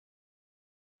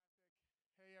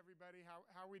everybody.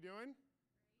 How are we doing?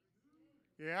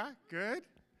 Yeah, good.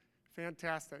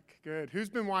 Fantastic. Good. Who's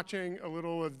been watching a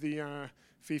little of the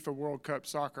FIFA World Cup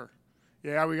soccer?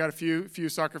 Yeah, we got a few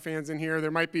soccer fans in here.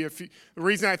 There might be a few. The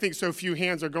reason I think so few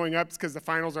hands are going up is because the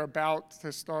finals are about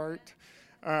to start.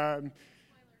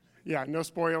 Yeah, no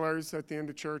spoilers at the end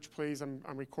of church, please. I'm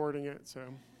recording it, so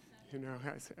you know,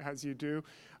 as you do.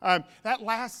 That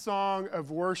last song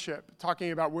of worship,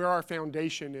 talking about where our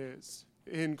foundation is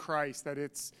in Christ, that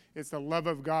it's the love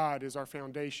of God is our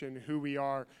foundation, who we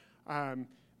are.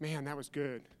 Man, that was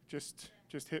good. Just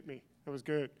hit me. That was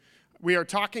good. We are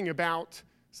talking about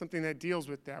something that deals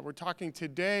with that. We're talking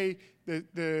today,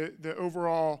 the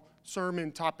overall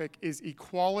sermon topic is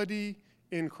equality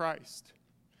in Christ.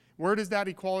 Where does that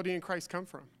equality in Christ come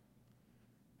from?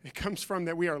 It comes from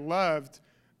that we are loved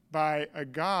by a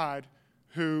God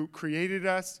who created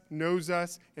us, knows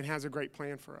us, and has a great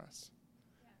plan for us.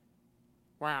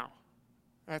 Wow.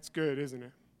 That's good, isn't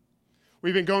it?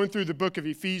 We've been going through the book of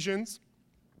Ephesians,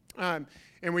 and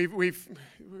we've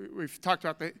talked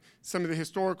about some of the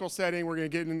historical setting. We're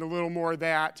going to get into a little more of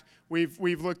that. We've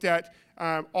looked at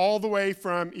all the way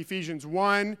from Ephesians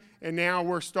 1, and now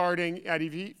we're starting at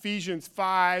Ephesians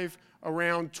 5,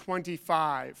 around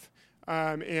 25,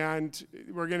 and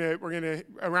we're gonna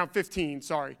around 15.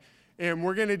 Sorry, and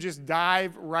we're gonna just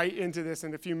dive right into this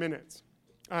in a few minutes.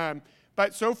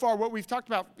 But so far, what we've talked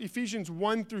about, Ephesians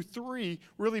 1 through 3,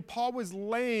 really Paul was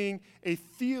laying a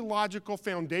theological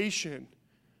foundation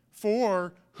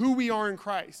for who we are in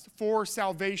Christ, for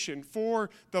salvation, for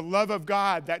the love of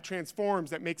God that transforms,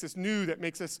 that makes us new, that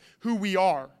makes us who we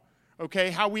are, okay?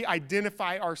 How we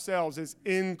identify ourselves as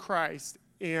in Christ.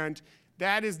 And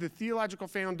that is the theological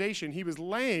foundation he was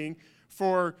laying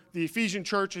for the Ephesian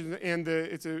church, and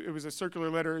it was a circular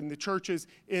letter in the churches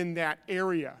in that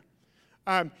area.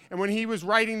 And when he was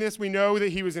writing this, we know that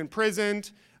he was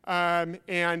imprisoned, and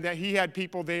that he had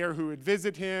people there who would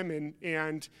visit him,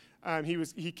 and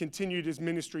he continued his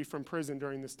ministry from prison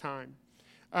during this time.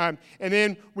 And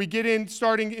then we get in,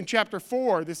 starting in chapter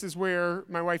 4. This is where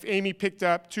my wife Amy picked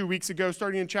up 2 weeks ago.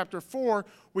 Starting in chapter 4,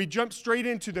 we jump straight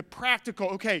into the practical.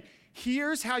 Okay,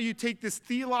 here's how you take this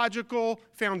theological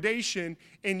foundation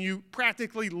and you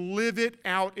practically live it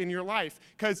out in your life.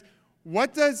 Because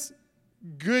what does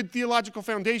good theological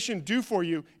foundation do for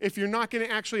you if you're not going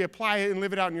to actually apply it and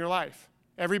live it out in your life?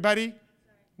 Everybody?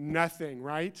 Nothing,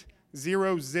 right?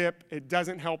 Zero zip. It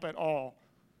doesn't help at all.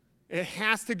 It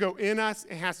has to go in us.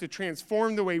 It has to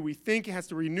transform the way we think. It has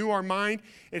to renew our mind.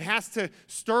 It has to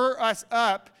stir us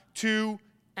up to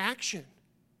action.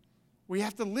 We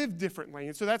have to live differently.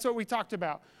 And so that's what we talked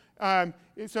about.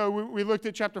 So we looked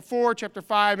at chapter 4, chapter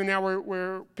 5, and now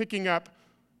we're picking up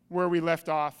where we left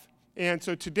off. And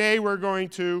so today we're going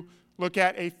to look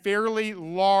at a fairly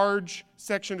large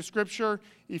section of Scripture,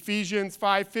 Ephesians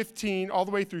 5:15 all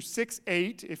the way through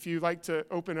 6:8, if you'd like to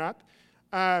open up.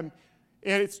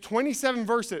 And it's 27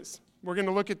 verses. We're going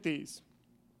to look at these.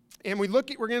 And we're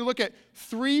going to look at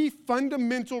three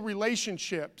fundamental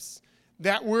relationships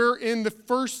that were in the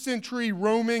first century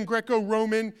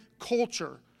Greco-Roman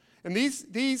culture. And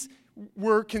these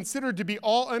were considered to be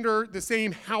all under the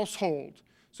same household.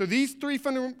 So these three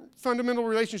fundamental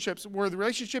relationships were the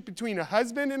relationship between a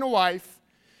husband and a wife,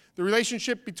 the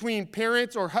relationship between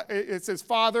parents, or it says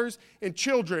fathers, and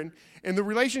children, and the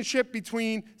relationship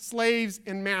between slaves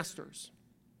and masters.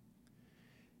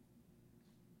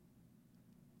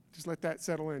 Just let that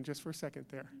settle in just for a second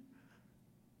there.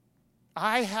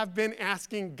 I have been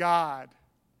asking God,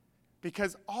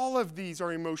 because all of these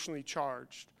are emotionally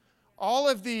charged. All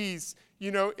of these,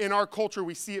 in our culture,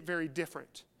 we see it very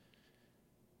different.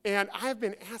 And I've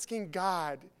been asking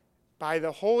God, by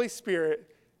the Holy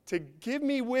Spirit, to give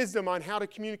me wisdom on how to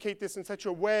communicate this in such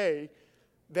a way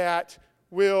that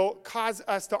will cause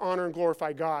us to honor and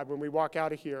glorify God when we walk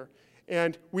out of here.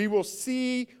 And we will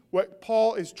see what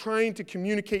Paul is trying to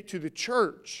communicate to the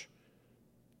church.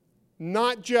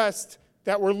 Not just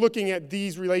that we're looking at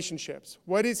these relationships.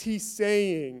 What is he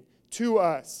saying to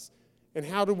us? And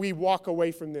how do we walk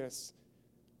away from this,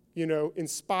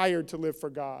 inspired to live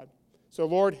for God? So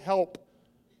Lord, help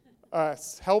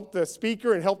us. Help the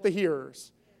speaker and help the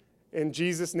hearers. In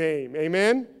Jesus' name,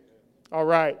 amen? All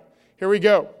right, here we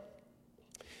go.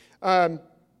 So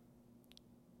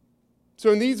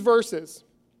in these verses,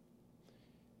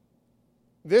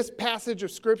 this passage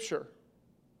of Scripture,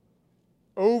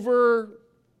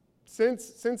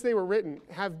 since they were written,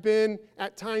 have been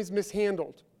at times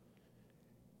mishandled,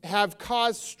 have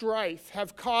caused strife,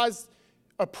 have caused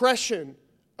oppression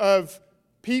of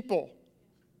people,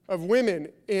 of women,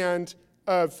 and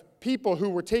of people who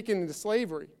were taken into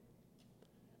slavery.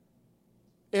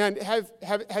 and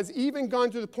has even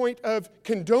gone to the point of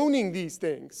condoning these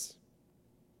things.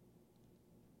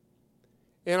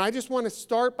 And I just want to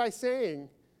start by saying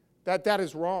that that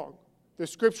is wrong. The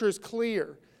scripture is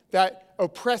clear that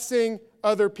oppressing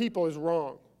other people is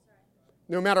wrong,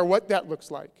 no matter what that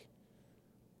looks like.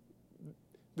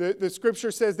 The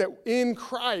scripture says that in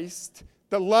Christ,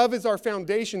 the love is our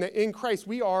foundation, that in Christ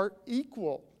we are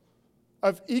equal,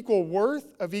 of equal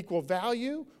worth, of equal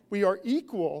value. We are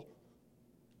equal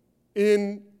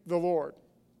in the Lord.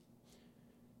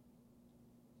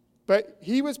 But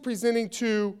he was presenting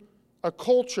to a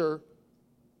culture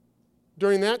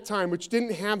during that time which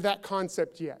didn't have that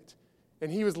concept yet.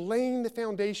 And he was laying the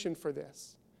foundation for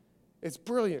this. It's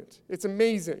brilliant. It's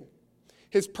amazing.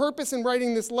 His purpose in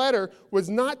writing this letter was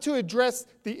not to address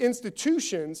the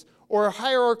institutions or a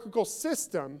hierarchical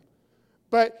system,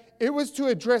 but it was to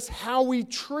address how we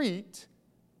treat,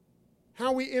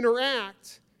 how we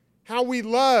interact, how we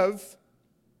love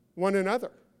one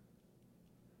another.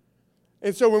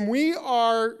 And so when we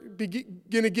are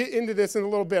going to get into this in a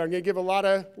little bit, I'm going to give a lot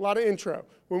of intro.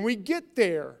 When we get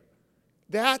there,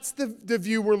 that's the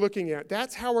view we're looking at.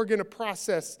 That's how we're going to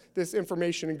process this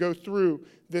information and go through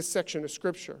this section of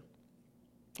Scripture.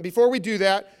 Before we do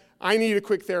that, I need a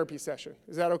quick therapy session.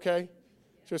 Is that okay?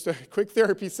 Just a quick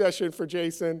therapy session for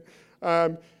Jason.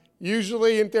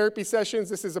 Usually in therapy sessions,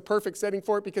 this is a perfect setting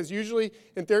for it, because usually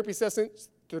in therapy sessions,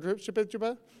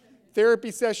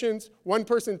 one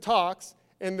person talks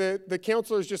and the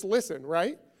counselors just listen,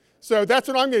 right? So that's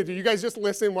what I'm going to do. You guys just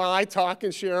listen while I talk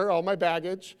and share all my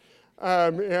baggage.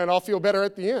 And I'll feel better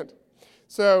at the end.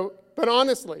 So, but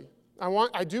honestly,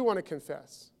 I do want to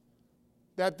confess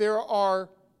that there are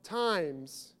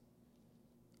times,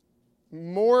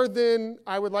 more than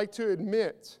I would like to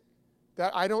admit,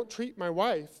 that I don't treat my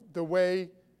wife the way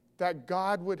that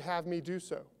God would have me do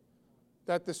so,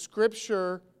 that the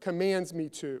Scripture commands me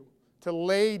to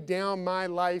lay down my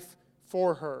life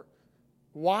for her.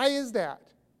 Why is that?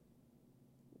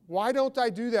 Why don't I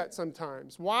do that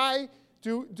sometimes? Why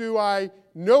do I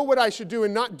know what I should do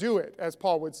and not do it, as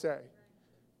Paul would say?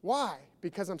 Why?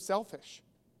 Because I'm selfish.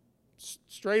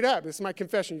 Straight up. This is my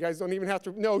confession. You guys don't even have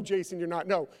to, no, Jason, you're not.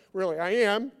 No, really, I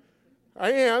am.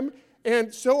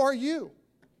 And so are you.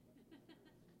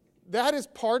 That is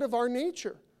part of our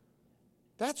nature.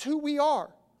 That's who we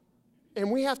are. And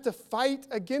we have to fight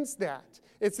against that.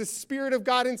 It's the Spirit of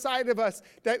God inside of us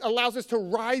that allows us to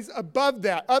rise above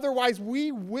that. Otherwise,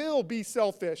 we will be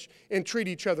selfish and treat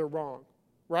each other wrong.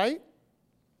 Right?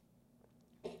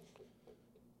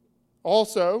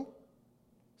 Also,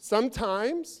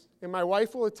 sometimes, and my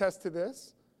wife will attest to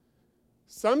this,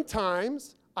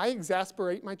 sometimes I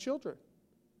exasperate my children.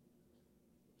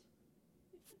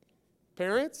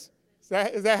 Parents,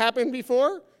 has that happened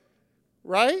before?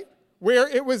 Right? Where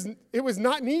it was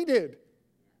not needed.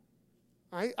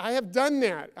 I have done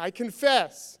that. I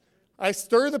confess. I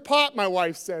stir the pot, my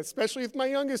wife says, especially with my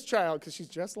youngest child, because she's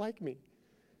just like me.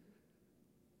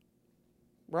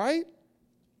 Right?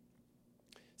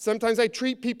 Sometimes I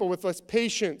treat people with less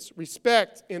patience,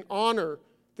 respect, and honor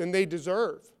than they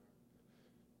deserve.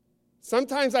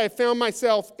 Sometimes I have found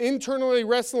myself internally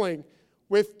wrestling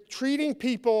with treating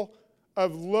people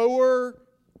of lower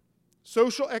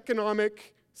social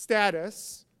economic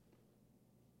status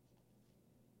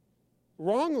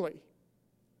wrongly,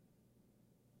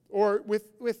 or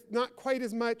with not quite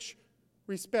as much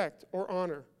respect or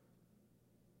honor.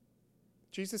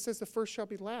 Jesus says the first shall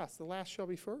be last, the last shall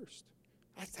be first.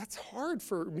 That's hard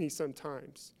for me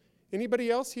sometimes.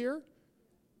 Anybody else here?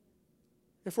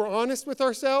 If we're honest with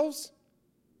ourselves,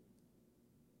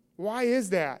 why is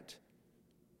that?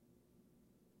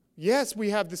 Yes,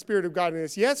 we have the Spirit of God in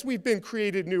us. Yes, we've been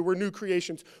created new. We're new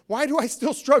creations. Why do I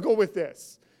still struggle with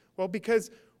this? Well, because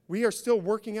we are still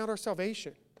working out our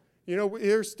salvation. You know,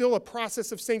 there's still a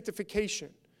process of sanctification.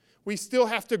 We still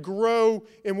have to grow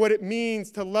in what it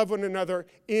means to love one another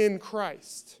in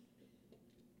Christ.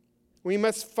 We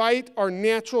must fight our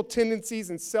natural tendencies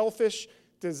and selfish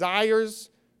desires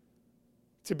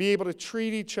to be able to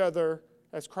treat each other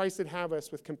as Christ would have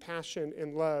us, with compassion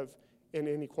and love and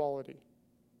inequality.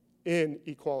 In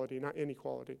equality, not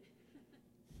inequality.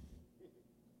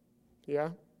 Yeah?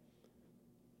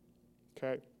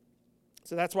 Okay.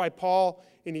 So that's why Paul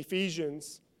in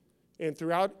Ephesians and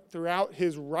throughout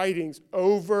his writings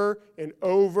over and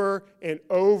over and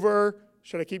over,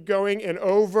 should I keep going? And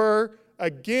over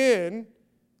again,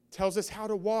 tells us how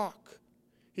to walk.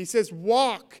 He says,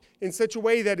 walk in such a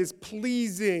way that is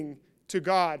pleasing to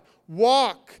God.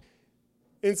 Walk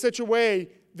in such a way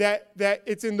that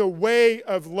it's in the way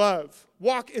of love.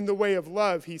 Walk in the way of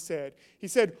love, he said. He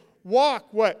said, walk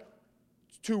what?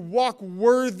 to walk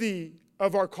worthy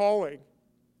of our calling.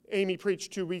 Amy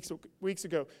preached 2 weeks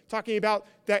ago, talking about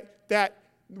that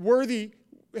worthy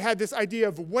had this idea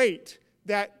of weight,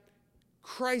 that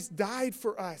Christ died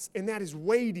for us, and that is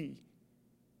weighty.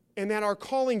 And that our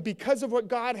calling, because of what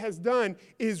God has done,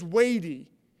 is weighty.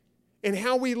 And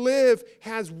how we live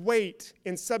has weight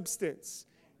and substance.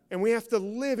 And we have to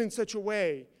live in such a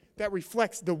way that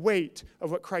reflects the weight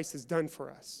of what Christ has done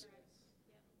for us.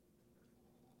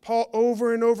 Paul,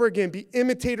 over and over again, be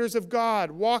imitators of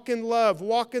God, walk in love,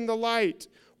 walk in the light,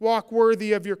 walk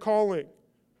worthy of your calling.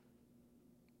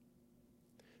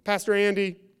 Pastor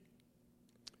Andy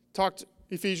talked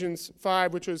Ephesians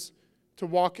 5, which was to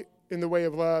walk in the way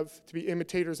of love, to be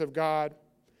imitators of God.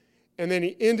 And then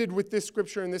he ended with this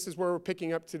scripture, and this is where we're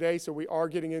picking up today, so we are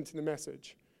getting into the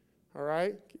message. All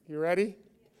right? You ready?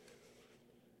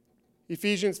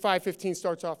 Ephesians 5:15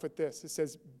 starts off with this. It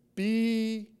says,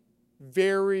 be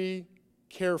very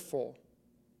careful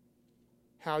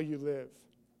how you live.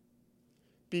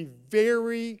 Be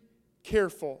very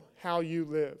careful how you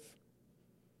live.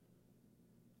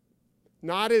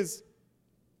 Not as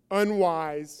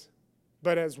unwise,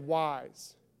 but as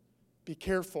wise. Be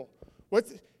careful.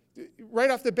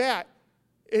 Right off the bat,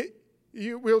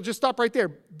 we'll just stop right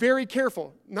there. Very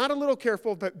careful. Not a little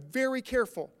careful, but very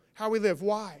careful how we live.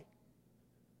 Why?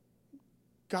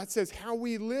 God says how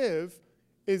we live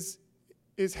is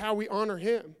how we honor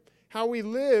him. How we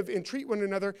live and treat one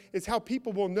another is how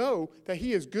people will know that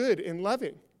he is good and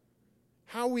loving.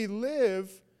 How we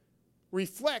live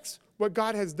reflects what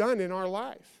God has done in our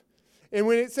life. And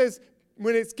when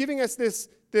it's giving us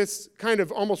this kind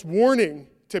of almost warning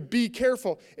to be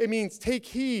careful, it means take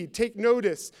heed, take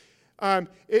notice.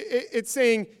 It's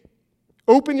saying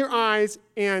open your eyes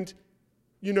and,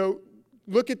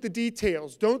 look at the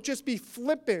details. Don't just be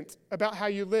flippant about how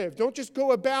you live. Don't just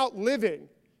go about living.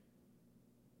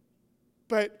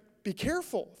 But be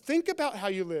careful. Think about how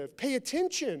you live. Pay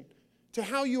attention to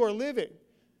how you are living.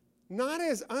 Not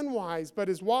as unwise, but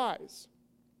as wise.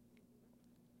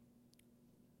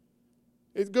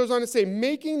 It goes on to say,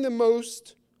 making the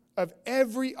most of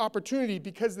every opportunity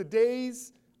because the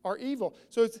days are evil.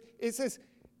 So it says,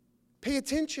 pay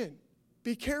attention.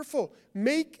 Be careful.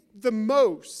 Make the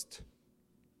most.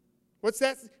 What's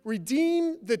that?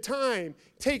 Redeem the time.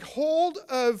 Take hold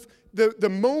of the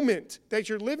moment that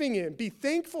you're living in. Be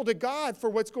thankful to God for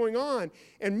what's going on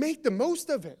and make the most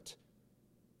of it.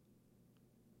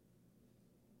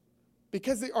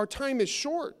 Because our time is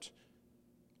short.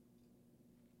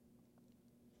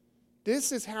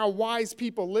 This is how wise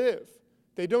people live.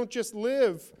 They don't just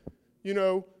live,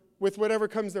 with whatever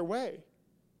comes their way.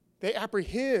 They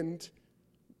apprehend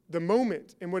the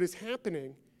moment and what is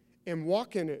happening and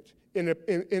walk in it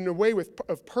in a way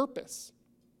of purpose.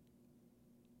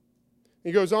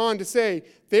 He goes on to say,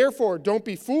 therefore, don't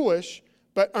be foolish,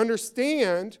 but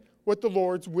understand what the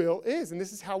Lord's will is. And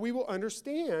this is how we will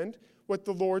understand what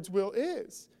the Lord's will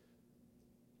is.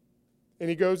 And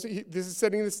this is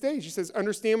setting the stage. He says,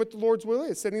 understand what the Lord's will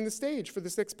is, setting the stage for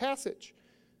this next passage.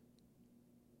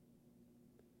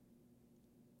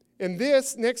 And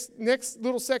this next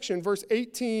little section, verse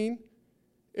 18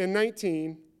 and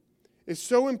 19, is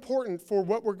so important for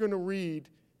what we're going to read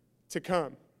to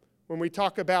come when we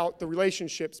talk about the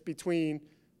relationships between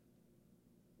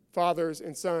fathers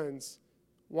and sons,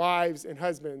 wives and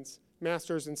husbands,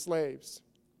 masters and slaves.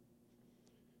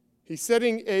 He's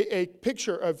setting a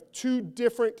picture of two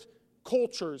different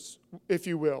cultures, if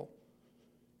you will.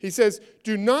 He says,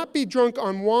 do not be drunk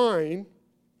on wine,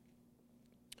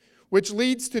 which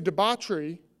leads to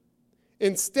debauchery.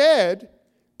 Instead,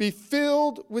 be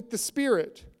filled with the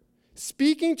Spirit,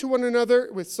 speaking to one another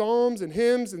with psalms and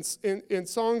hymns and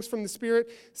songs from the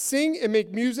Spirit. Sing and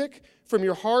make music from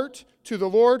your heart to the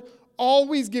Lord,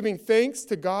 always giving thanks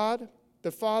to God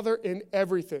the Father in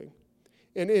everything.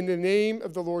 And in the name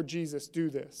of the Lord Jesus, do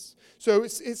this. So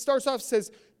it starts off,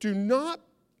 says, do not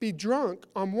be drunk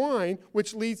on wine,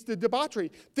 which leads to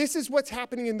debauchery. This is what's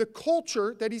happening in the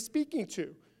culture that he's speaking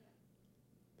to.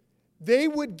 They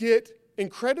would get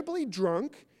incredibly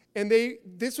drunk, and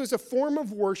this was a form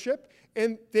of worship,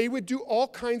 and they would do all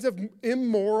kinds of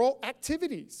immoral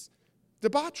activities,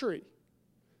 debauchery.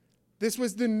 This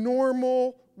was the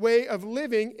normal way of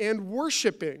living and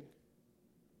worshiping.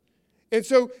 And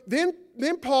so then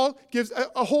Paul gives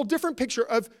a whole different picture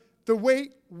of the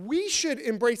way we should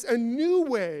embrace a new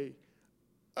way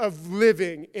of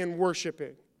living and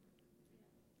worshiping.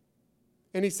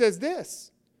 And he says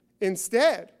this,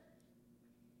 instead,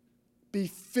 be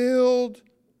filled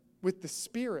with the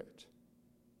Spirit.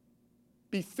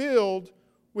 Be filled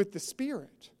with the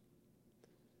Spirit.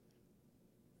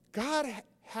 God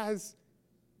has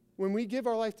when we give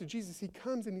our life to Jesus, he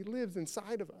comes and he lives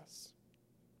inside of us.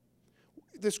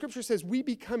 The scripture says we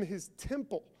become his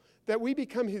temple, that we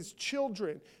become his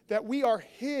children, that we are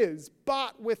his,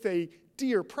 bought with a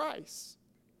dear price.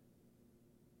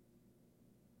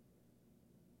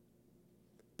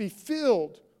 Be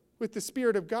filled with the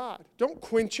Spirit of God. Don't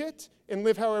quench it and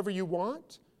live however you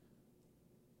want.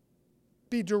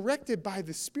 Be directed by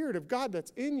the Spirit of God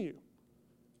that's in you,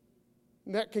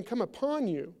 and that can come upon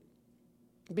you.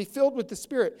 Be filled with the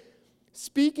Spirit,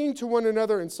 speaking to one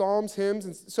another in psalms, hymns.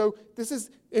 And so this is,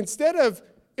 instead of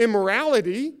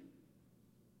immorality,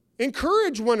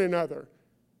 encourage one another.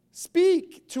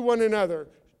 Speak to one another.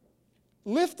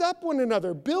 Lift up one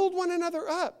another. Build one another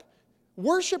up.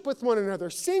 Worship with one another.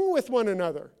 Sing with one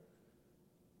another.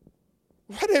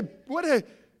 What a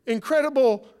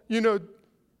incredible,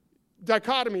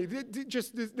 dichotomy.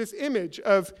 Just this image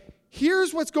of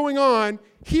here's what's going on.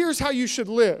 Here's how you should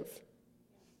live.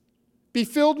 Be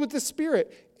filled with the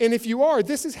Spirit. And if you are,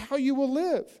 this is how you will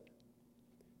live.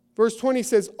 Verse 20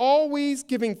 says, always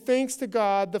giving thanks to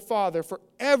God the Father for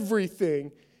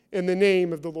everything in the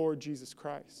name of the Lord Jesus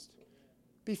Christ.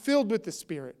 Be filled with the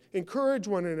Spirit. Encourage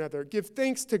one another. Give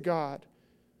thanks to God.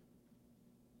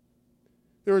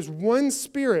 There is one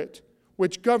Spirit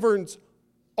which governs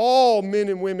all men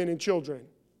and women and children.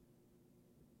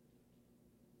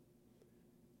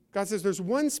 God says there's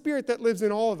one Spirit that lives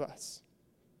in all of us.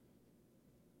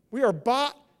 We are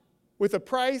bought with a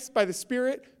price by the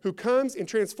Spirit who comes and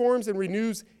transforms and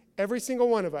renews every single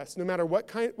one of us, no matter what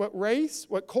race,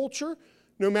 what culture,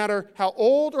 no matter how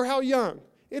old or how young.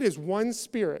 It is one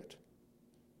Spirit.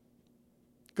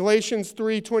 Galatians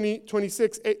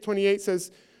 3:26-28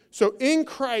 says, so in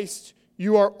Christ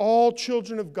you are all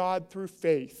children of God through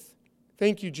faith.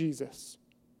 Thank you, Jesus.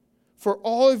 For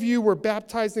all of you were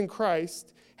baptized in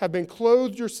Christ, have been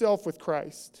clothed yourself with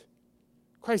Christ.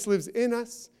 Christ lives in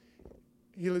us.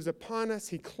 He lives upon us.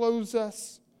 He clothes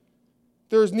us.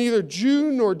 There is neither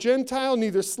Jew nor Gentile,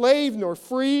 neither slave nor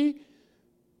free,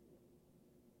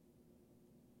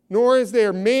 nor is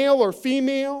there male or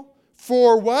female.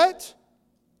 For what?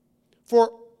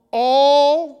 For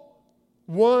all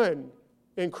one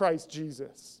in Christ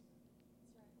Jesus.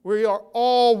 We are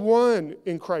all one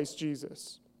in Christ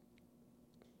Jesus.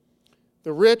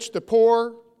 The rich, the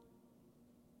poor.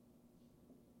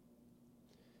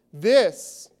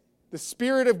 This, the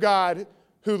Spirit of God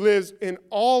who lives in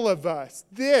all of us,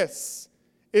 this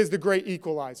is the great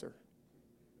equalizer.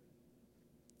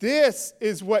 This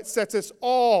is what sets us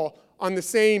all on the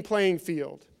same playing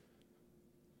field.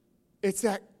 It's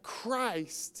that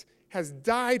Christ has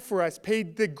died for us,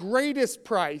 paid the greatest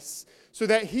price so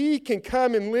that he can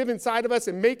come and live inside of us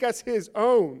and make us his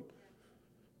own.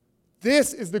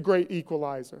 This is the great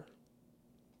equalizer.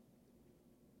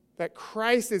 That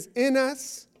Christ is in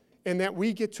us and that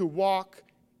we get to walk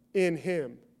in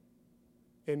him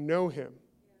and know him.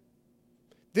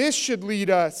 This should lead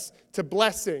us to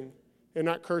blessing and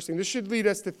not cursing. This should lead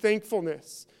us to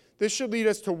thankfulness. This should lead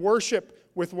us to worship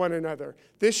with one another.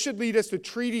 This should lead us to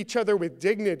treat each other with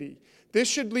dignity. This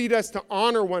should lead us to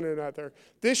honor one another.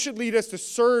 This should lead us to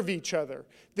serve each other.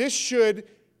 This should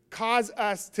cause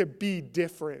us to be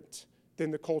different than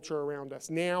the culture around us.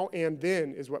 Now and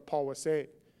then is what Paul was saying.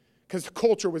 Because the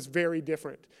culture was very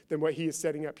different than what he is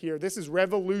setting up here. This is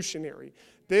revolutionary.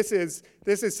 This is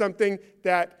something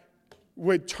that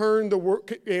would turn the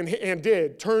world, and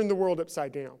did, turn the world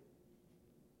upside down.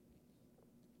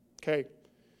 Okay.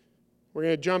 We're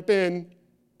going to jump in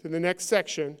to the next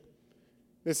section.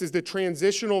 This is the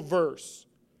transitional verse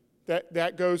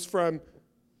that goes from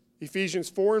Ephesians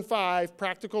 4 and 5,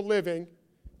 practical living,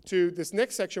 to this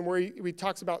next section where he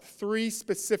talks about 3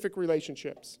 specific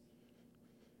relationships.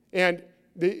 And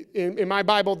in my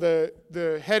Bible,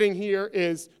 the heading here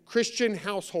is Christian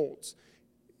households.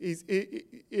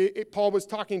 Paul was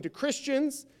talking to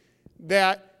Christians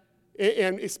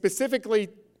and specifically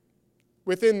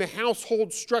within the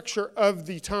household structure of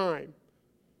the time.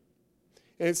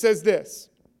 And it says this.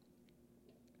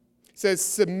 It says,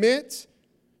 submit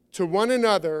to one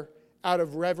another out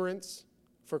of reverence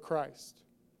for Christ.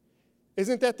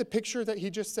 Isn't that the picture that he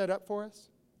just set up for us?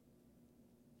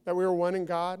 That we are one in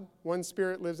God, one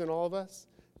Spirit lives in all of us,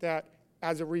 that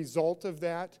as a result of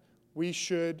that, we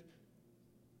should,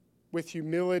 with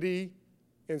humility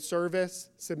and service,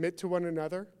 submit to one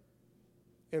another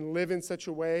and live in such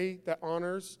a way that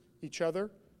honors each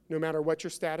other, no matter what your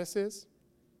status is.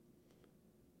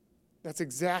 That's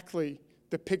exactly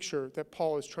the picture that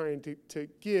Paul is trying to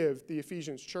give the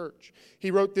Ephesians church.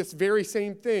 He wrote this very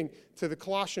same thing to the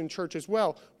Colossian church as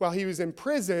well. While he was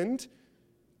imprisoned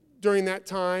during that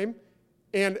time,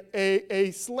 and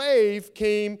a slave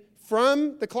came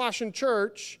from the Colossian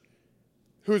church,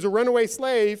 who was a runaway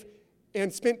slave,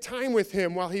 and spent time with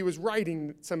him while he was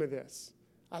writing some of this.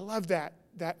 I love that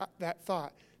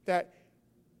thought, that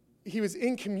he was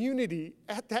in community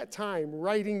at that time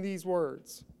writing these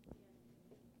words.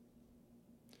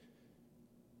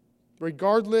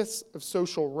 Regardless of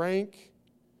social rank,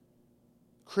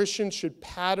 Christians should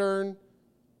pattern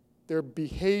their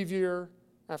behavior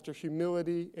after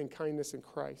humility and kindness in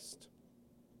Christ.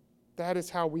 That is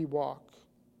how we walk.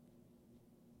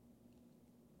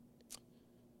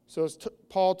 So as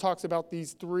Paul talks about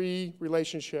these three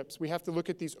relationships, we have to look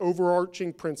at these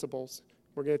overarching principles.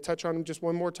 We're going to touch on them just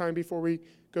one more time before we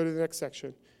go to the next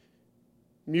section.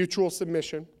 Mutual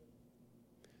submission,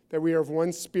 that we are of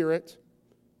one spirit,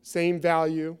 same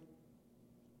value,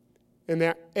 and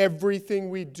that everything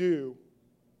we do,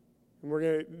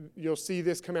 and you'll see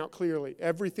this come out clearly,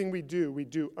 everything we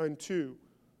do unto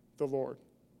the Lord.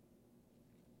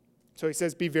 So he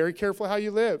says, be very careful how you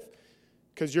live,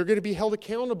 because you're going to be held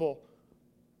accountable.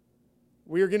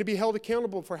 We are going to be held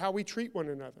accountable for how we treat one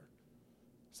another.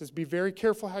 He says, be very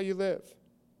careful how you live.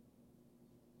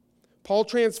 Paul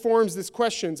transforms these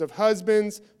questions of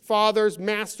husbands, fathers,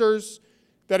 masters,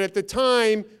 that at the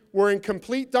time were in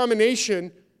complete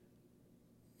domination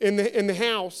in the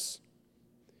house,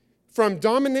 from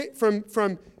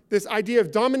this idea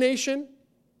of domination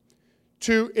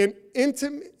to an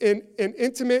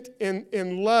intimate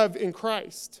and love in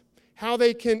Christ. How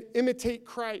they can imitate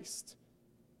Christ.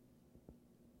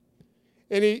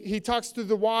 And he talks to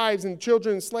the wives and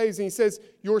children and slaves, and he says,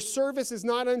 your service is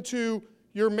not unto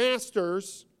your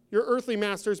masters, your earthly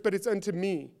masters, but it's unto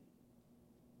me.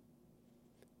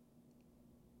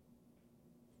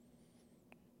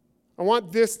 I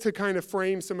want this to kind of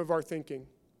frame some of our thinking.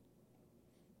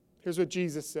 Here's what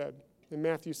Jesus said in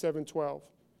Matthew 7:12.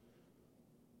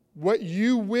 What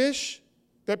you wish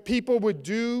that people would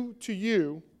do to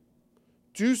you,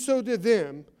 do so to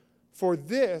them, for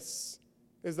this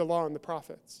is the law and the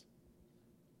prophets.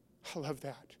 I love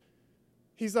that.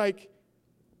 He's like,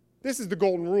 this is the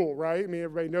golden rule, right? I mean,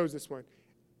 everybody knows this one.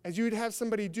 As you would have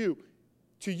somebody do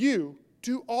to you,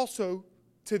 do also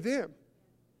to them.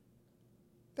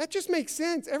 That just makes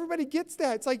sense. Everybody gets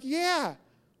that. It's like, yeah,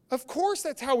 of course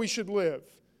that's how we should live.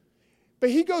 But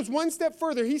he goes one step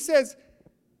further. He says,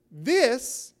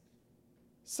 this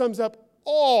sums up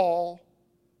all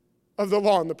of the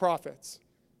law and the prophets.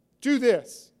 Do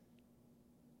this.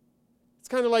 It's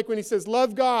kind of like when he says,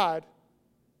 love God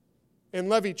and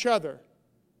love each other,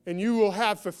 and you will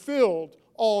have fulfilled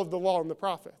all of the law and the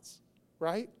prophets.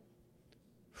 Right?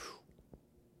 Whew.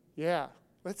 Yeah.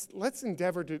 Let's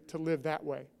endeavor to live that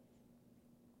way.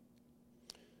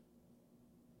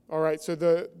 All right, so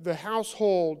the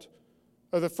household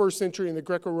of the first century in the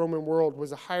Greco-Roman world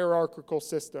was a hierarchical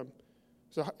system.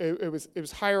 So it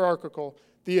was hierarchical.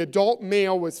 The adult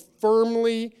male was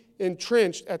firmly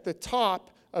entrenched at the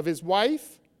top of his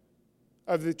wife,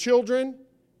 of the children,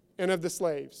 and of the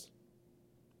slaves.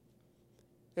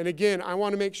 And again, I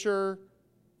want to make sure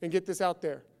and get this out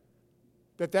there,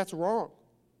 that that's wrong.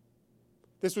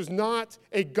 This was not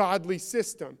a godly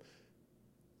system.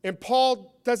 And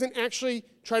Paul doesn't actually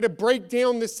try to break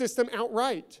down this system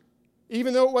outright,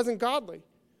 even though it wasn't godly.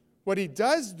 What he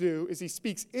does do is he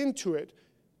speaks into it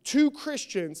to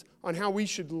Christians on how we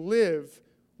should live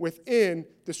within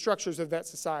the structures of that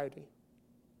society.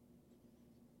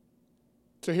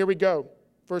 So here we go.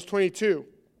 Verse 22.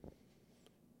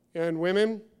 And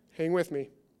women, hang with me.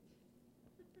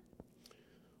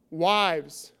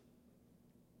 Wives,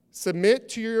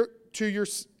 submit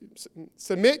yourselves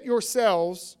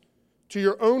to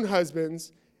your own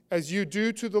husbands as you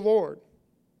do to the Lord.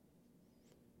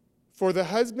 For the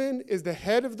husband is the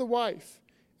head of the wife,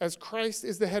 as Christ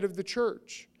is the head of the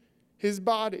church, his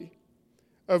body,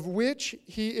 of which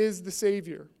he is the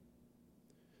Savior.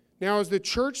 Now, as the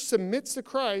church submits to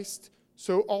Christ,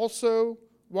 so also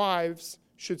wives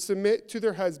should submit to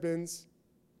their husbands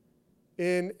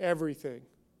in everything.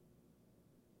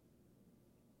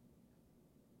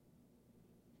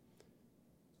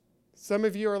 Some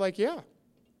of you are like, yeah.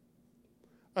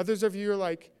 Others of you are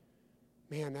like,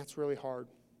 man, that's really hard.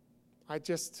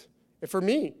 For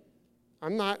me,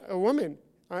 I'm not a woman,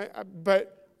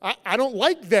 but I don't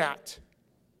like that.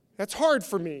 That's hard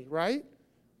for me, right?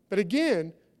 But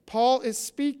again, Paul is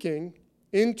speaking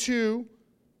into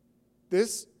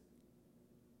this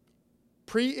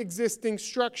pre-existing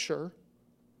structure.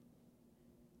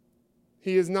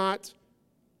 He is not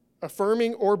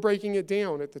affirming or breaking it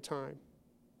down at the time.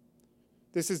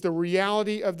 This is the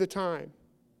reality of the time.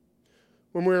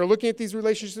 When we are looking at these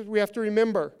relationships, we have to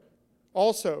remember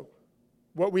also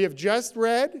what we have just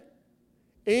read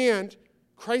and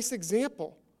Christ's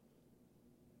example.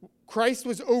 Christ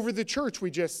was over the church,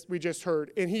 we just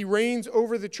heard, and he reigns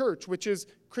over the church, which is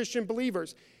Christian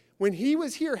believers. When he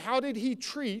was here, how did he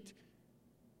treat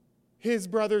his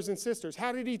brothers and sisters?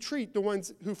 How did he treat the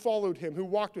ones who followed him, who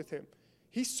walked with him?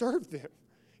 He served them.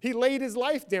 He laid his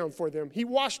life down for them. He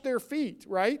washed their feet,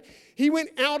 right? He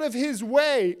went out of his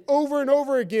way over and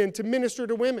over again to minister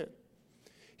to women.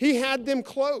 He had them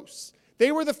close.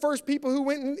 They were the first people who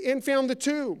went and found the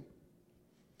tomb.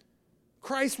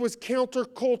 Christ was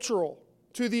countercultural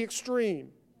to the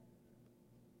extreme.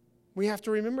 We have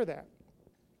to remember that.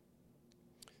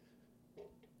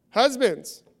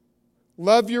 Husbands,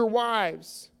 love your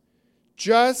wives,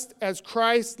 just as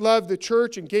Christ loved the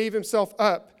church and gave himself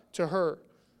up to her.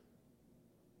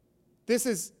 This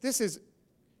is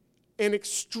an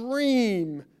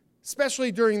extreme,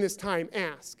 especially during this time,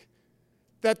 ask.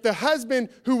 That the husband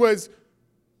who was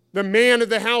the man of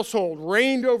the household,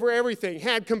 reigned over everything,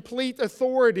 had complete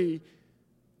authority,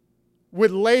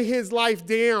 would lay his life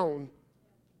down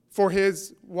for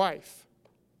his wife.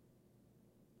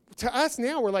 To us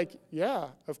now, we're like, yeah,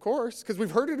 of course, because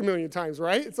we've heard it a million times,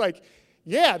 right? It's like,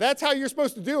 yeah, that's how you're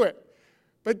supposed to do it.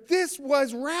 But this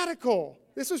was radical.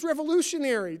 This was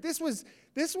revolutionary. This was,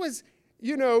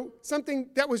 something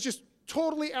that was just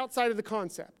totally outside of the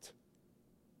concept.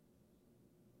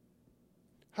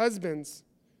 Husbands,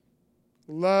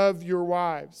 love your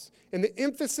wives. And the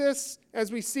emphasis,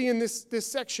 as we see in this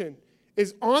section,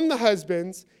 is on the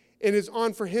husbands and is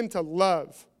on for him to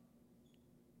love.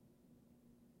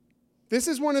 This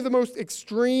is one of the most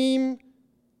extreme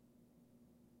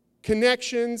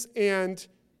connections and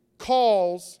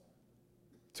calls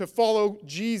to follow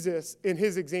Jesus in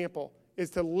his example, is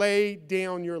to lay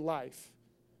down your life.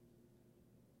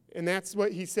 And that's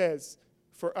what he says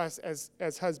for us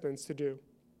as husbands to do.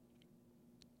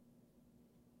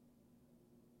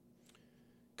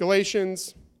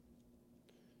 Galatians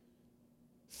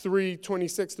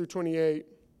 3:26 through 28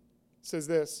 says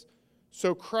this: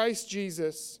 So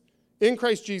in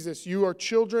Christ Jesus, you are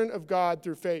children of God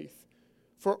through faith.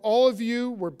 For all of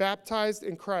you were baptized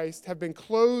in Christ, have been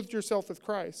clothed yourself with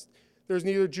Christ. There's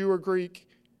neither Jew or Greek,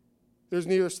 there's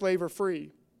neither slave or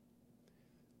free.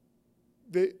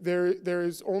 There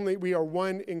is only, we are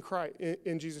one in Christ,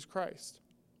 in Jesus Christ.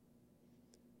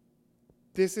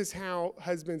 This is how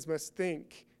husbands must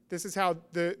think. This is how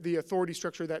the authority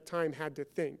structure of that time had to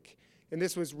think. And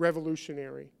this was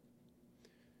revolutionary.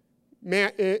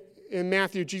 In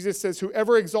Matthew, Jesus says,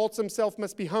 whoever exalts himself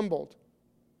must be humbled.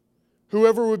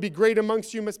 Whoever would be great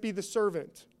amongst you must be the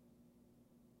servant.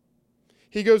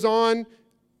 He goes on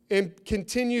and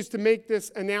continues to make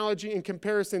this analogy in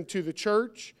comparison to the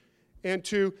church and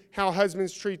to how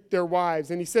husbands treat their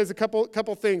wives. And he says a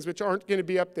couple things which aren't going to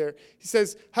be up there. He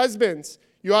says, husbands,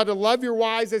 you ought to love your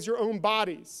wives as your own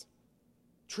bodies.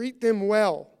 Treat them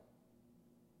well.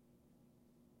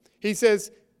 He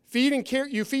says, feed and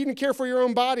care for your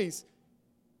own bodies.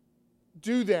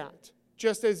 Do that,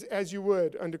 just as you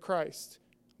would unto Christ.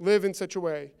 Live in such a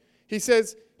way. He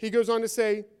goes on to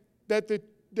say that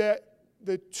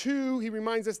the two, he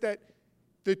reminds us that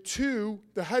the two,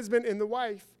 the husband and the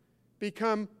wife,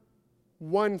 become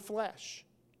one flesh.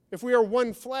 If we are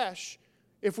one flesh,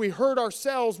 if we hurt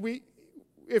ourselves,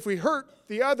 if we hurt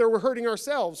the other, we're hurting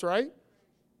ourselves, right?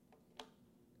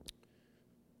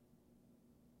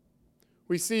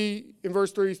 We see in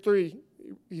verse 33,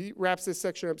 he wraps this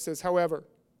section up, says, however,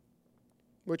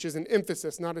 which is an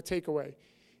emphasis, not a takeaway.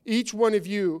 Each one of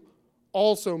you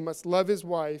also must love his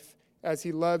wife as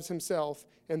he loves himself,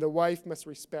 and the wife must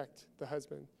respect the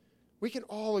husband. We can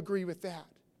all agree with that,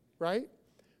 right?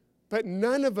 But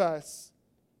none of us,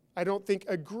 I don't think,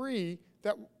 agree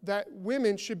that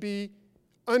women should be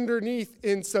underneath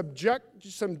in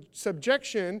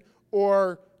subjection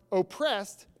or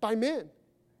oppressed by men.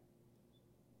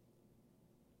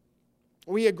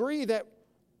 We agree that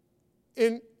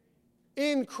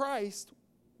in Christ,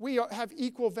 we have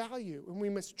equal value, and we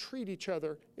must treat each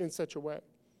other in such a way.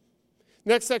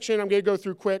 Next section I'm going to go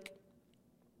through quick.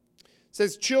 It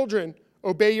says, children,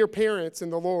 obey your parents in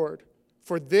the Lord,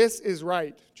 for this is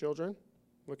right. Children,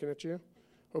 looking at you.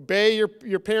 Obey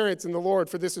your parents in the Lord,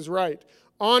 for this is right.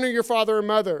 Honor your father and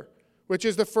mother, which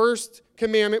is the first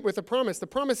commandment with a promise. The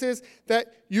promise is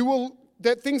that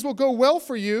things will go well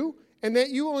for you and that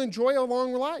you will enjoy a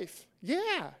long life.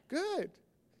 Yeah, good.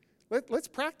 Let's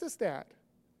practice that.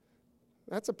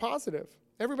 That's a positive.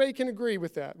 Everybody can agree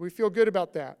with that. We feel good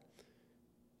about that.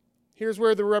 Here's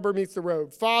where the rubber meets the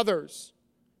road. Fathers,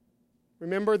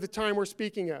 remember the time we're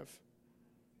speaking of.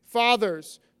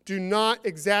 Fathers, do not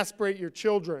exasperate your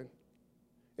children.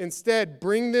 Instead,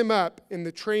 bring them up in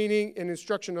the training and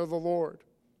instruction of the Lord.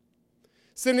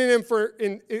 Synonym for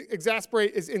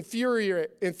exasperate is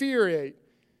infuriate,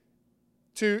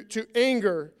 to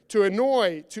anger, to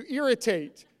annoy, to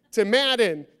irritate, to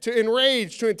madden, to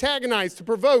enrage, to antagonize, to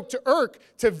provoke, to irk,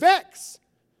 to vex.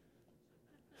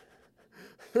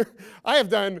 I have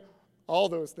done all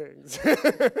those things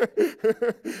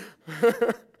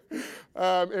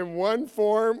in one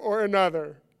form or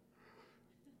another.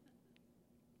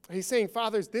 He's saying,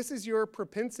 fathers, this is your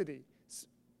propensity.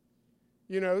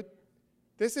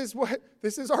 This is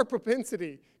our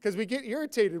propensity, because we get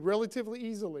irritated relatively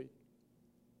easily.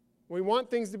 We want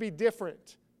things to be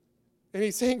different. And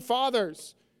he's saying,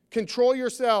 fathers, control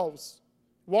yourselves,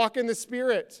 walk in the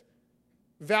Spirit,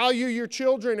 value your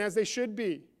children as they should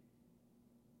be.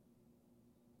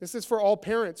 This is for all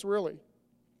parents, really.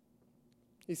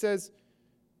 He says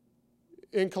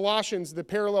in Colossians, the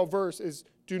parallel verse is,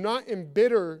 do not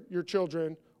embitter your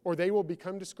children or they will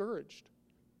become discouraged.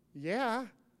 Yeah,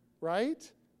 right?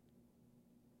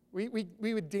 We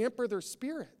would damper their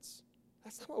spirits.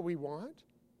 That's not what we want.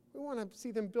 We want to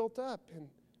see them built up and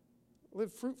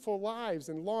live fruitful lives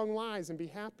and long lives and be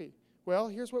happy. Well,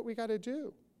 here's what we got to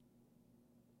do.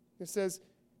 It says,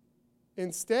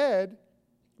 instead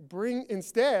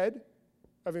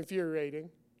of infuriating,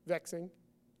 vexing,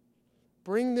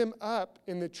 bring them up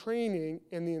in the training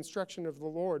and the instruction of the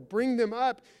Lord. Bring them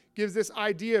up gives this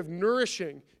idea of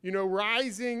nourishing,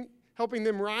 rising, helping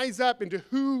them rise up into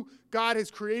who God has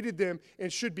created them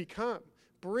and should become.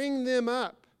 Bring them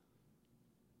up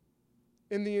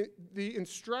in the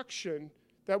instruction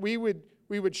that we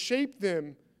would shape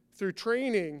them through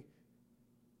training.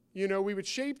 We would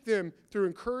shape them through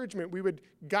encouragement. We would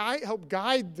help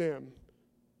guide them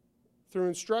through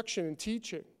instruction and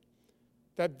teaching,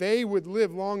 that they would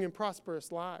live long and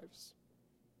prosperous lives.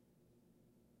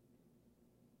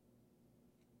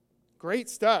 Great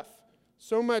stuff.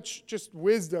 So much just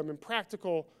wisdom and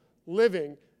practical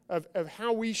living of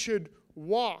how we should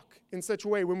walk in such a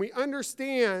way. When we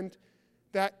understand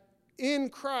that in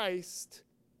Christ,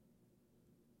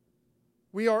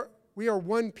 we are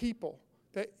one people.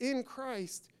 That in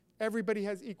Christ, everybody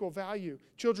has equal value.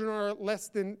 Children are less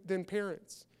than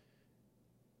parents.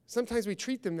 Sometimes we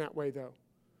treat them that way, though.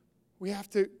 We have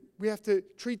to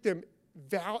treat them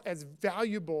as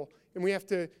valuable, and we have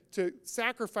to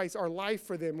sacrifice our life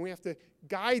for them. We have to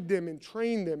guide them and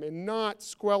train them and not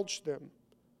squelch them.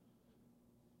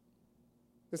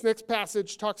 This next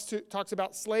passage talks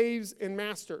about slaves and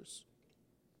masters.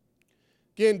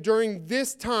 Again, during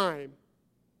this time,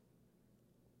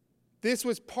 this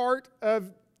was part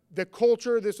of the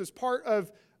culture. This was part of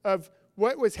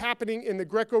what was happening in the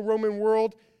Greco-Roman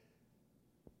world.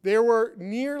 There were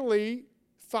nearly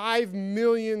 5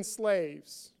 million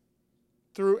slaves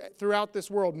throughout this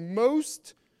world.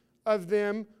 Most of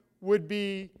them would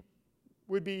become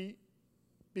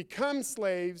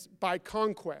slaves by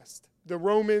conquest. The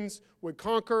Romans would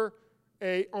conquer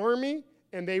an army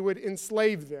and they would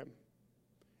enslave them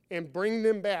and bring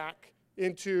them back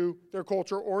into their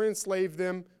culture or enslave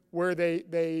them where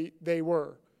they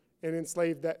were and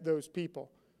enslave those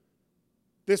people.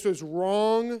 This was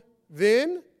wrong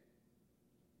then.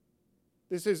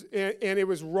 And it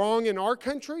was wrong in our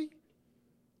country.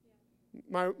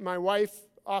 My wife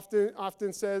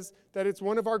often says that it's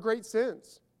one of our great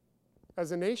sins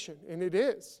as a nation, and it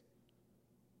is.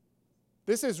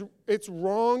 It's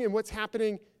wrong in what's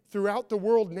happening throughout the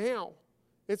world now.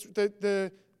 It's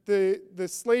the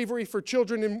slavery for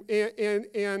children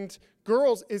and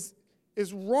girls is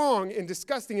wrong and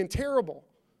disgusting and terrible.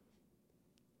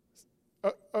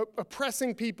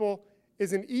 Oppressing people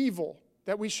is an evil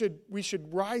that we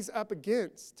should rise up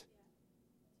against.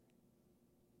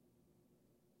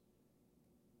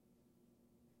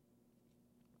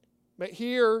 But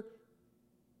here,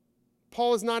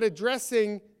 Paul is not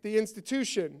addressing the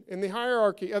institution and the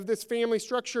hierarchy of this family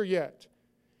structure yet.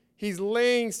 He's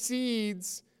laying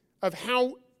seeds of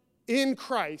how in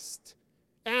Christ,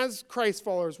 as Christ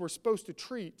followers, we're supposed to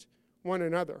treat one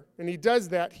another. And he does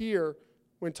that here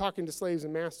when talking to slaves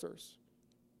and masters.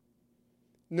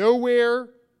 Nowhere,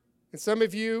 and some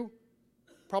of you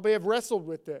probably have wrestled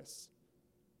with this.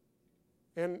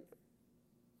 And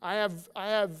I have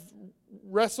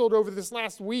wrestled over this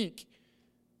last week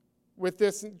with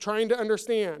this, trying to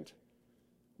understand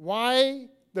why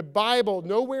the Bible,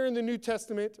 nowhere in the New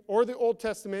Testament or the Old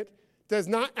Testament, does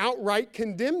not outright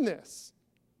condemn this.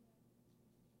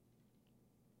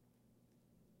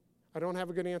 I don't have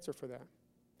a good answer for that.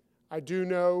 I do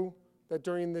know that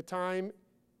during the time,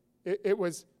 it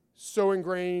was so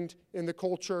ingrained in the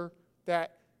culture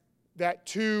that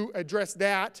to address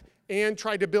that and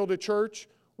tried to build a church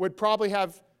would probably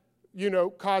have,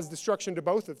 caused destruction to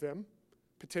both of them,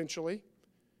 potentially.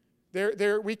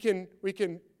 We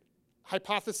can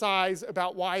hypothesize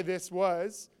about why this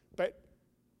was, but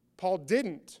Paul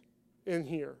didn't in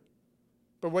here.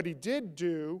 But what he did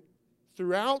do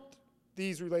throughout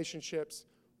these relationships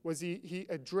was he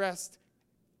addressed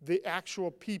the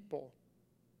actual people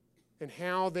and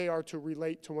how they are to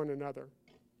relate to one another.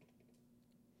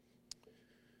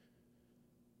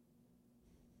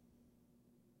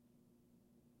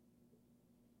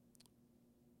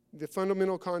 The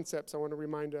fundamental concepts I want to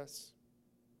remind us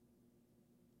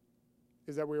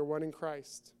is that we are one in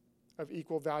Christ, of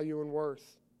equal value and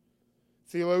worth.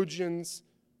 Theologians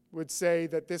would say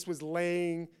that this was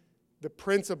laying the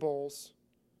principles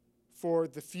for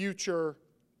the future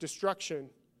destruction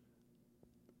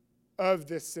of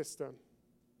this system.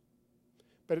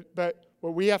 But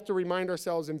what we have to remind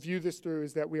ourselves and view this through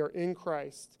is that we are in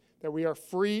Christ, that we are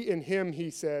free in Him, he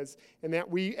says, and that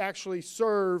we actually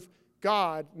serve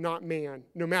God, not man,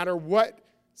 no matter what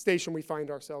station we find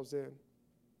ourselves in.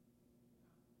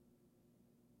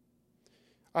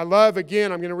 I love,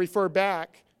 again, I'm going to refer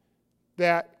back,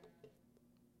 that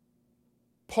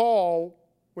Paul,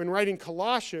 when writing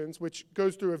Colossians, which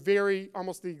goes through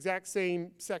almost the exact same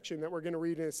section that we're going to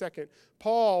read in a second,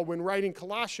 Paul, when writing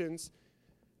Colossians,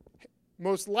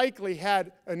 most likely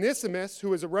had Onesimus, who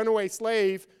was a runaway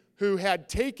slave, who had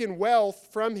taken wealth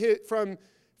from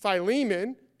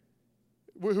Philemon,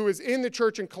 who was in the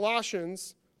church in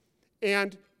Colossians,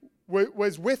 and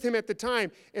was with him at the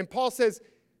time. And Paul says,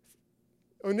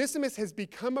 Onesimus has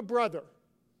become a brother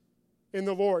in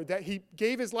the Lord, that he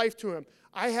gave his life to him.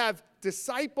 I have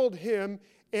discipled him,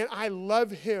 and I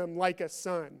love him like a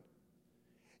son.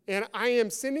 And I am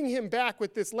sending him back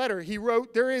with this letter. He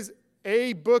wrote, there is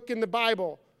a book in the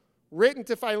Bible written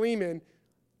to Philemon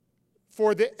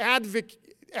for the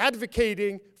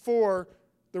advocating for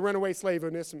the runaway slave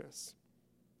Onesimus.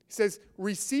 He says,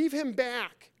 receive him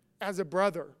back as a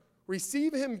brother.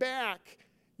 Receive him back,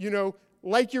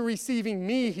 like you're receiving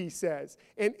me, he says.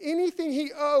 And anything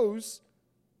he owes,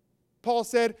 Paul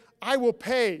said, I will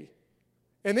pay.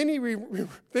 And then he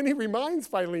reminds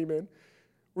Philemon,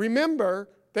 remember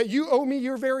that you owe me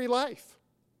your very life.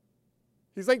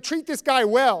 He's like, treat this guy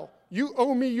well. You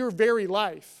owe me your very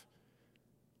life.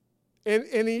 And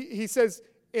he says,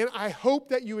 and I hope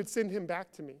that you would send him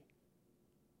back to me,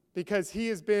 because he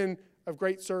has been of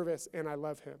great service and I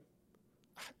love him.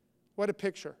 What a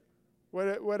picture.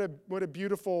 What a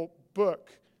beautiful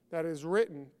book that is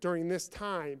written during this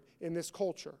time in this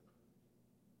culture.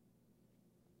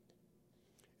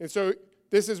 And so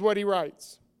this is what he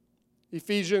writes.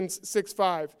 Ephesians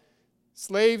 6:5.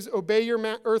 Slaves, obey your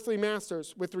earthly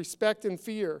masters with respect and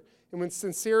fear and with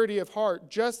sincerity of heart,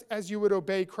 just as you would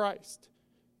obey Christ.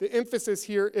 The emphasis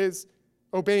here is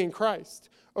obeying Christ.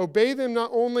 Obey them not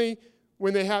only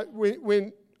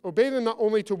obey them not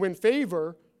only to win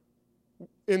favor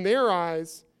in their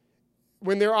eyes,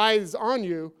 when their eye is on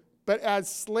you, but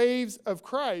as slaves of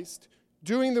Christ,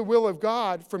 doing the will of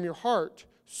God from your heart.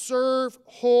 Serve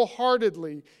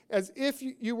wholeheartedly, as if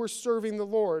you were serving the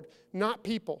Lord, not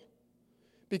people,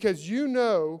 because you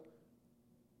know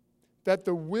that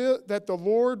the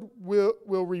Lord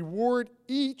will reward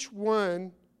each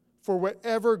one for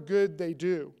whatever good they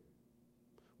do,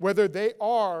 whether they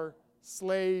are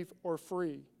slave or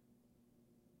free.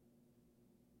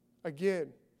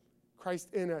 Again, Christ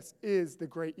in us is the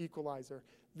great equalizer.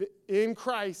 In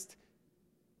Christ,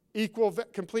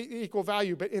 completely equal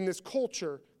value, but in this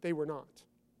culture, they were not.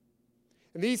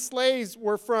 And these slaves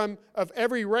were of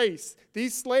every race.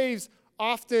 These slaves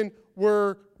often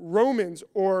were Romans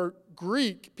or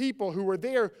Greek people who were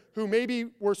there, who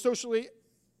maybe were socially,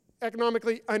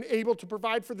 economically unable to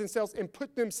provide for themselves and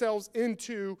put themselves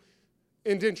into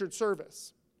indentured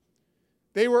service.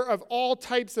 They were of all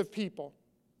types of people.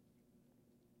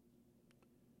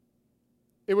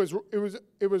 It was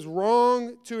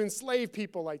wrong to enslave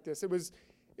people like this. It was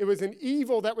an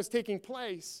evil that was taking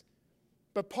place.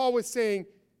 But Paul was saying,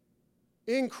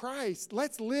 in Christ,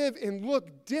 let's live and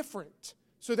look different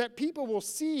so that people will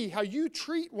see how you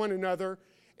treat one another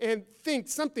and think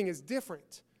something is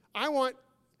different. That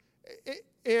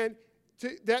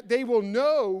they will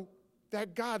know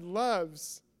that God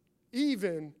loves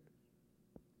even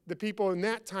the people in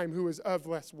that time who was of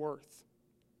less worth.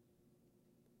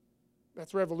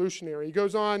 That's revolutionary. He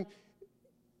goes on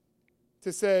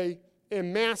to say,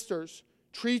 and masters,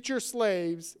 treat your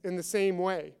slaves in the same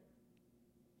way.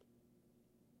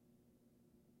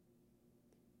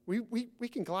 We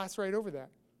can gloss right over that.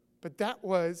 But that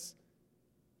was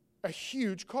a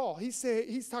huge call.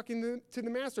 He's talking to the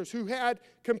masters who had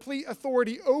complete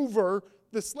authority over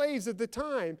the slaves at the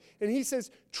time. And he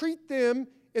says, treat them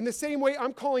in the same way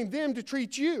I'm calling them to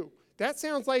treat you. That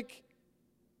sounds like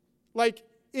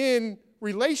in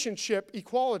relationship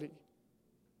equality.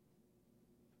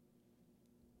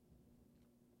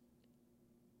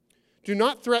 Do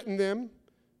not threaten them,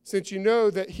 since you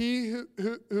know that he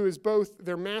who is both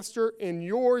their master and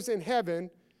yours in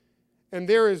heaven, and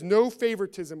there is no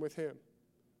favoritism with him.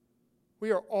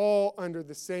 We are all under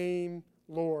the same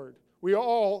Lord. We are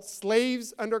all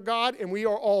slaves under God, and we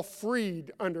are all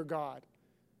freed under God.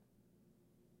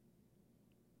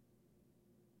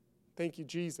 Thank you,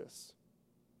 Jesus.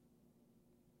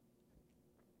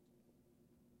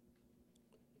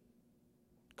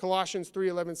 Colossians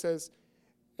 3:11 says,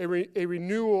 a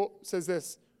renewal says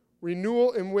this,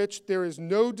 renewal in which there is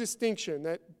no distinction,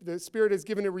 that the Spirit has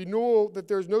given a renewal that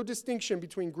there is no distinction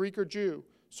between Greek or Jew,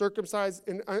 circumcised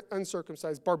and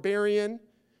uncircumcised, barbarian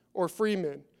or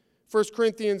freeman. 1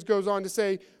 Corinthians goes on to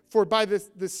say, for by the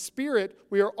Spirit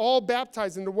we are all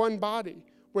baptized into one body,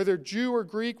 whether Jew or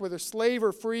Greek, whether slave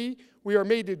or free, we are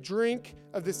made to drink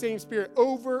of the same Spirit.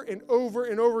 Over and over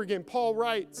and over again, Paul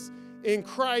writes, in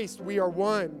Christ we are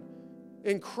one.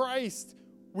 In Christ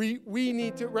we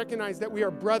need to recognize that we are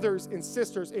brothers and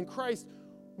sisters. In Christ,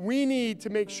 we need to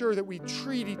make sure that we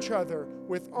treat each other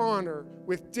with honor,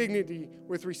 with dignity,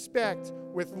 with respect,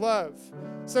 with love.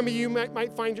 Some of you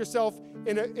might find yourself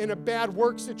in a bad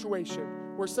work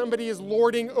situation where somebody is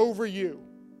lording over you.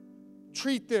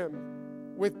 Treat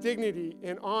them with dignity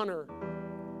and honor.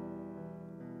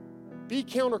 Be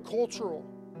countercultural.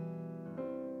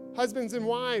 Husbands and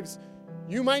wives,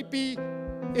 you might be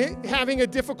having a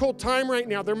difficult time right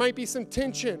now. There might be some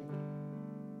tension.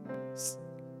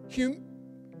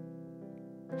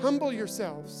 Humble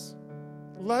yourselves.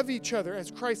 Love each other as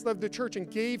Christ loved the church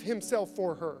and gave himself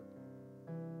for her.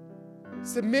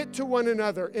 Submit to one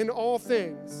another in all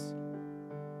things.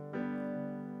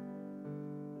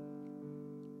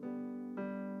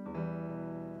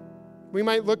 We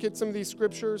might look at some of these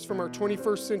scriptures from our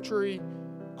 21st century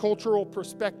cultural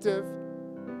perspective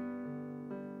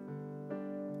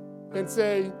and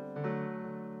say,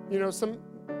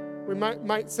 we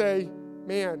might say,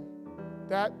 man,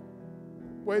 that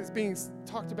what is being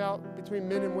talked about between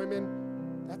men and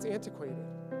women, that's antiquated.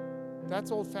 That's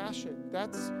old-fashioned.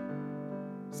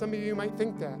 Some of you might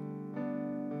think that.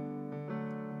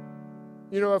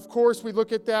 Of course, we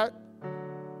look at that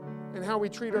and how we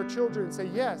treat our children and say,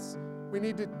 yes, we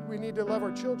need to love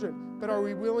our children. But are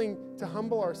we willing to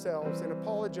humble ourselves and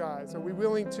apologize? Are we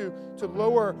willing to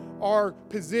lower our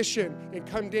position and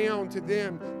come down to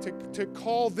them, to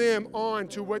call them on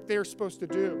to what they're supposed to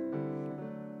do?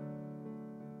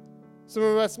 Some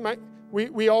of us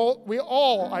we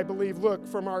all, I believe, look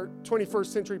from our 21st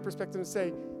century perspective and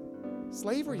say,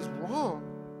 slavery is wrong.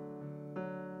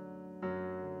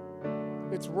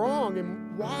 It's wrong.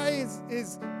 And why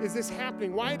is this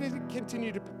happening? Why does it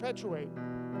continue to perpetuate?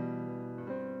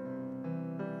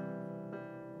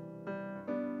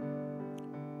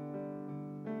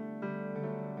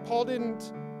 Paul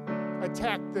didn't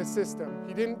attack the system.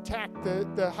 He didn't attack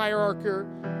the hierarchical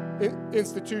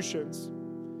institutions.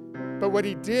 But what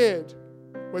he did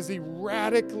was he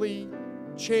radically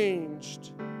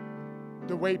changed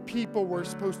the way people were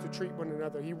supposed to treat one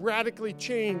another. He radically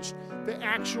changed the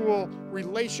actual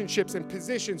relationships and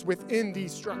positions within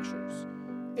these structures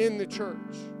in the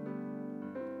church.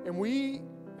 And we,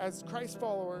 as Christ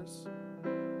followers,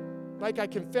 like I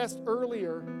confessed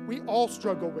earlier, we all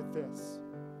struggle with this.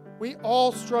 We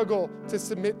all struggle to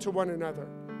submit to one another.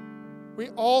 We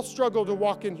all struggle to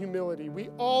walk in humility. We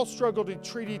all struggle to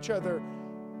treat each other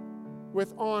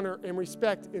with honor and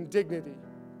respect and dignity.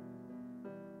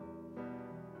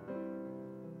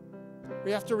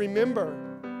 We have to remember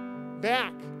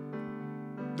back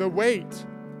the weight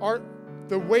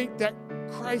that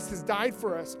Christ has died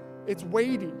for us. It's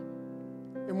weighty.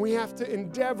 And we have to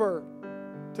endeavor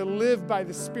to live by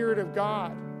the Spirit of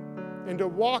God and to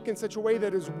walk in such a way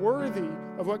that is worthy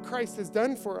of what Christ has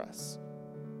done for us.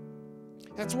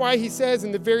 That's why he says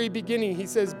in the very beginning, he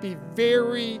says, be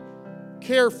very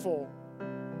careful.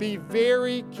 Be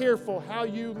very careful how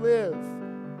you live.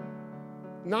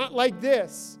 Not like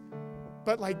this,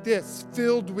 but like this,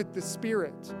 filled with the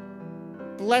Spirit.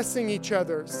 Blessing each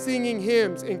other, singing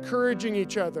hymns, encouraging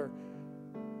each other.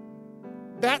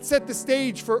 That set the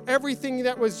stage for everything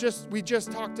that we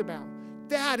just talked about.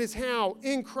 That is how,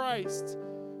 in Christ,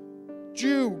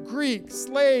 Jew, Greek,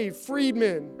 slave,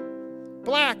 freedman,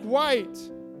 black, white,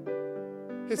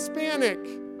 Hispanic,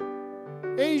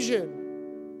 Asian,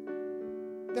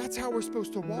 That's how we're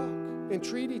supposed to walk and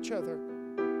treat each other.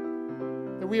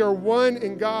 That we are one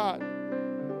in God.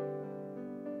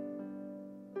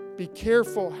 Be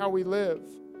careful how we live.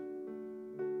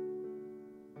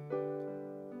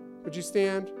 Would you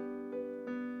stand?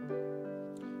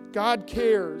 God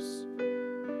cares.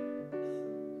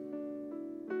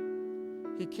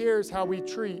 He cares how we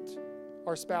treat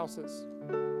our spouses.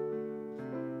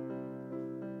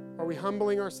 Are we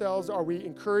humbling ourselves? Are we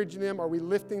encouraging them? Are we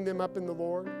lifting them up in the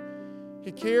Lord?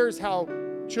 He cares how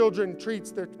children treat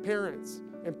their parents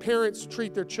and parents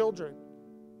treat their children.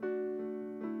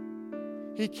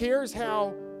 He cares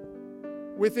how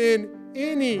within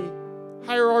any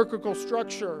hierarchical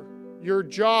structure, your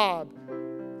job,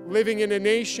 living in a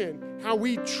nation, how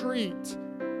we treat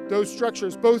those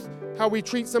structures, both how we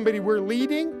treat somebody we're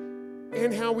leading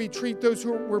and how we treat those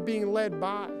who we're being led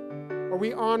by. Are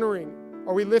we honoring?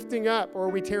 Are we lifting up, or are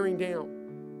we tearing down?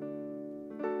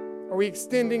 Are we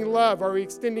extending love? Are we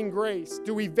extending grace?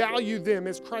 Do we value them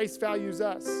as Christ values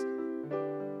us?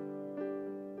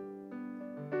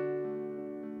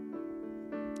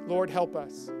 Lord, help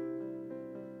us.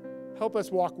 Help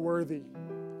us walk worthy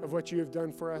of what you have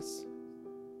done for us.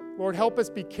 Lord, help us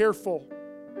be careful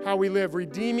how we live,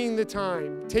 redeeming the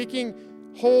time, taking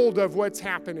hold of what's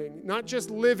happening, not just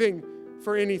living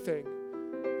for anything.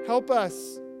 Help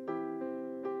us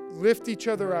lift each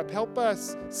other up. Help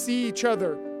us see each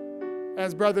other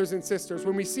as brothers and sisters.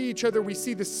 When we see each other, we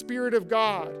see the Spirit of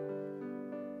God.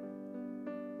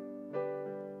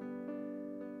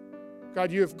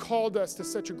 God, you have called us to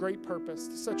such a great purpose,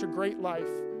 to such a great life.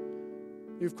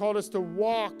 You've called us to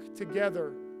walk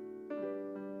together,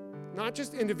 not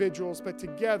just individuals, but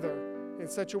together in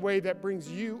such a way that brings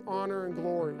you honor and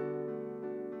glory.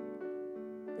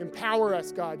 Empower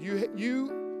us, God.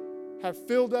 You have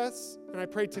filled us, and I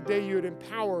pray today you would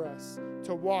empower us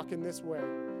to walk in this way.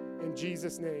 In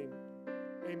Jesus' name,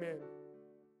 amen.